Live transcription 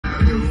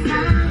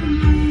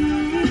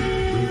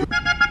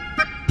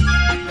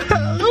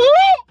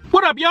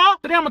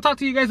Today I'm gonna talk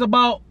to you guys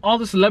about all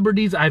the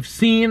celebrities I've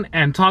seen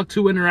and talked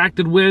to,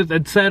 interacted with,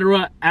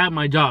 etc. at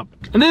my job.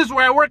 And this is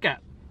where I work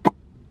at.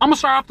 I'm gonna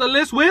start off the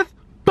list with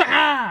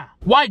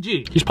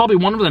YG. He's probably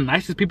one of the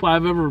nicest people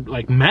I've ever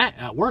met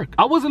at work.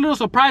 I was a little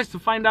surprised to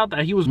find out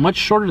that he was much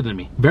shorter than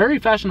me. Very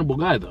fashionable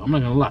guy though, I'm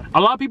not gonna lie.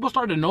 A lot of people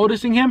started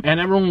noticing him and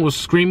everyone was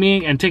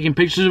screaming and taking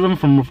pictures of him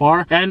from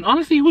afar. And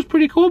honestly, he was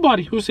pretty cool about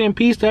it. He was saying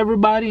peace to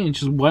everybody and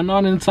just went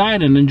on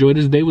inside and enjoyed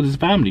his day with his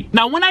family.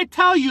 Now when I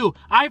tell you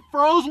I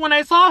froze when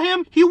I saw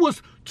him, he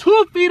was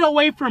 2 feet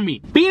away from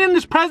me. Being in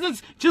his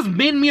presence just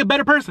made me a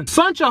better person.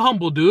 Such a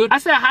humble dude. I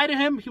said hi to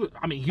him.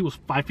 He was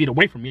 5 feet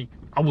away from me.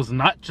 I was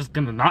not just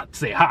gonna not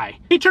say hi.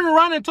 He turned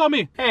around and told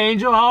me, "Hey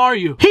Angel, how are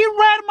you?" He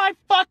read my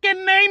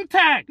fucking name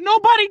tag.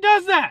 Nobody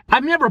does that.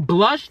 I've never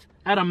blushed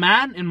at a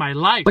man in my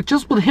life, but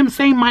just with him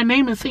saying my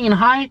name and saying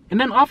hi and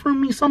then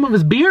offering me some of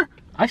his beer,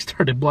 I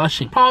started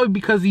blushing. Probably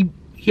because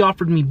he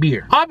offered me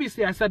beer.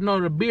 Obviously, I said no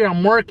to beer,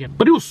 I'm working.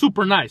 But he was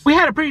super nice. We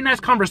had a pretty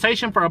nice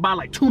conversation for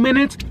about 2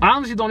 minutes. I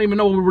honestly don't even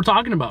know what we were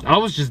talking about. I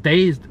was just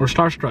dazed or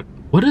starstruck.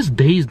 What does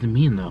dazed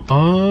mean though?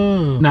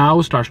 Oh. Nah, I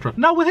was starstruck.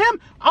 Now with him,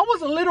 I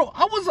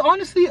was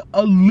honestly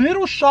a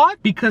little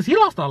shocked because he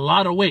lost a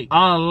lot of weight.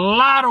 A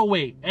lot of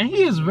weight. And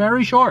he is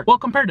very short. Well,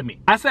 compared to me.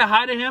 I said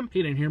hi to him.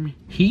 He didn't hear me.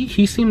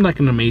 He seemed like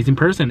an amazing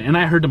person and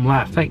I heard him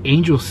laugh. It's like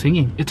Angel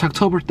singing. It's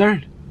October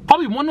 3rd.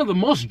 Probably one of the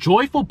most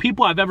joyful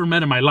people I've ever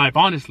met in my life,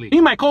 honestly. Me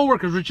and my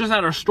coworkers were just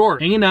at our store,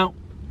 hanging out.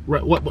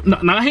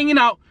 Not hanging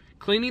out,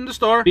 cleaning the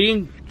store,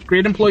 being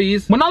great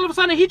employees. When all of a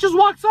sudden he just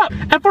walks up.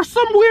 And for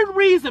some weird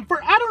reason,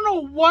 I don't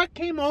know what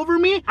came over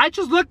me, I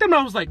just looked at him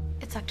and I was like,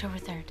 "It's October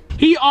 3rd.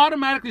 He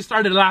automatically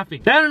started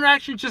laughing. That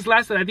interaction just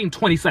lasted, I think,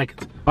 20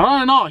 seconds.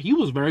 All in all, he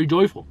was very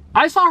joyful.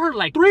 I saw her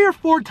 3 or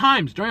 4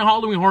 times during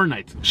Halloween Horror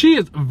Nights. She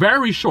is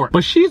very short,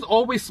 but she's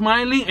always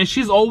smiling and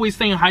she's always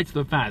saying hi to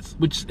the fans,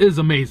 which is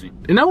amazing.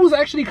 And that was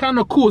actually kind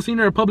of cool seeing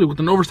her in public with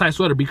an oversized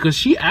sweater because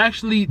she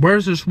actually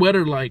wears her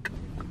sweater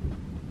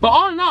But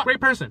all in all,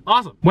 great person,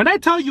 awesome. When I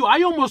tell you,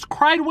 I almost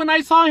cried when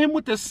I saw him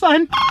with the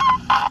sun.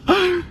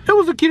 It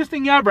was the cutest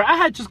thing ever. I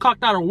had just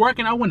clocked out of work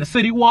and I went to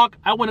City Walk.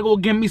 I went to go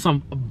get me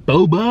some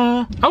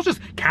boba. I was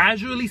just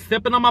casually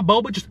sipping on my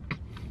boba, just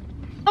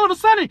all of a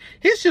sudden,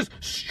 he's just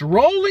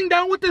strolling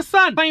down with the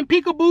sun, playing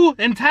peekaboo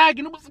and tag,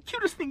 and it was the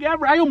cutest thing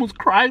ever. I almost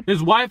cried.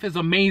 His wife is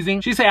amazing.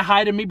 She said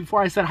hi to me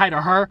before I said hi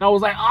to her. And I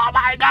was like, oh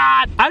my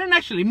God. I didn't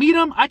actually meet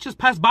him. I just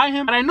passed by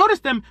him, and I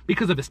noticed him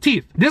because of his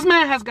teeth. This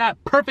man has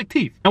got perfect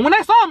teeth. And when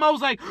I saw him, I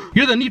was like,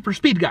 you're the Need for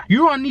Speed guy.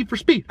 You're on Need for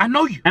Speed. I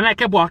know you. And I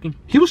kept walking.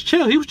 He was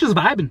chill. He was just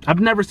vibing. I've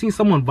never seen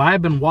someone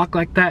vibe and walk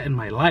like that in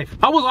my life.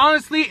 I was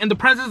honestly in the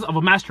presence of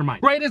a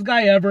mastermind. Greatest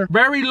guy ever.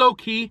 Very low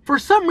key. For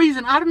some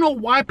reason, I don't know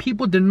why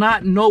people did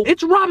not know.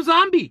 It's Rob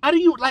Zombie. How do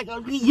you,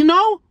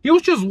 He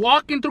was just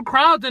walking through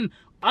crowds and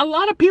a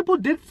lot of people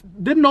did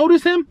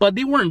notice him, but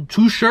they weren't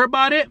too sure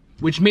about it,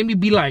 which made me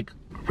be like,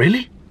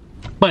 really?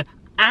 But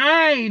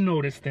I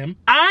noticed him.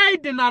 I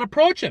did not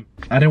approach him.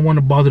 I didn't want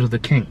to bother the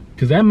king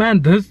because that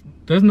man does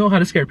know how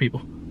to scare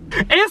people.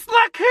 It's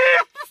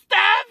Lakeith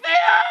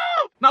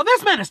Stanfield! Now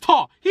this man is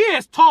tall. He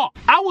is tall.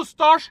 I was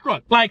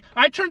starstruck.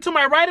 I turned to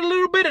my right a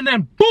little bit and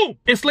then boom,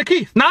 it's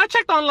Lakeith. Now I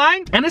checked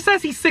online and it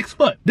says he's 6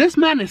 foot. This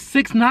man is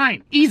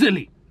 6'9",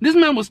 easily. This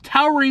man was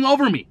towering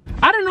over me.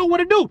 I didn't know what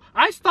to do.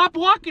 I stopped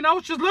walking. I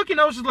was just looking.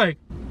 I was just like,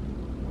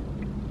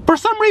 for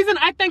some reason,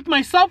 I thanked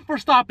myself for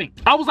stopping.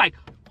 I was like,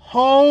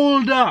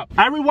 hold up.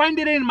 I rewinded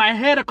it in my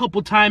head a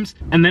couple times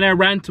and then I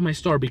ran to my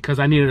store because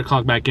I needed to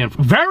clock back in.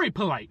 Very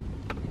polite.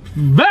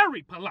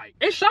 Very polite.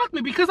 It shocked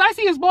me because I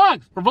see his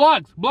blogs, or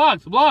vlogs,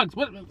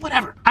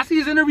 whatever. I see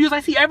his interviews, I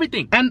see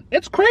everything. And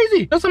it's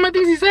crazy. There's some of the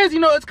things he says,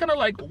 it's kind of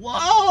like,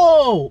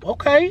 whoa,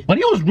 okay. But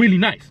he was really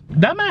nice.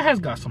 That man has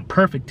got some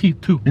perfect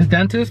teeth too. His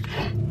dentist,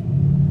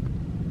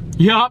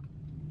 yup.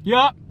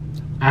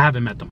 I haven't met them.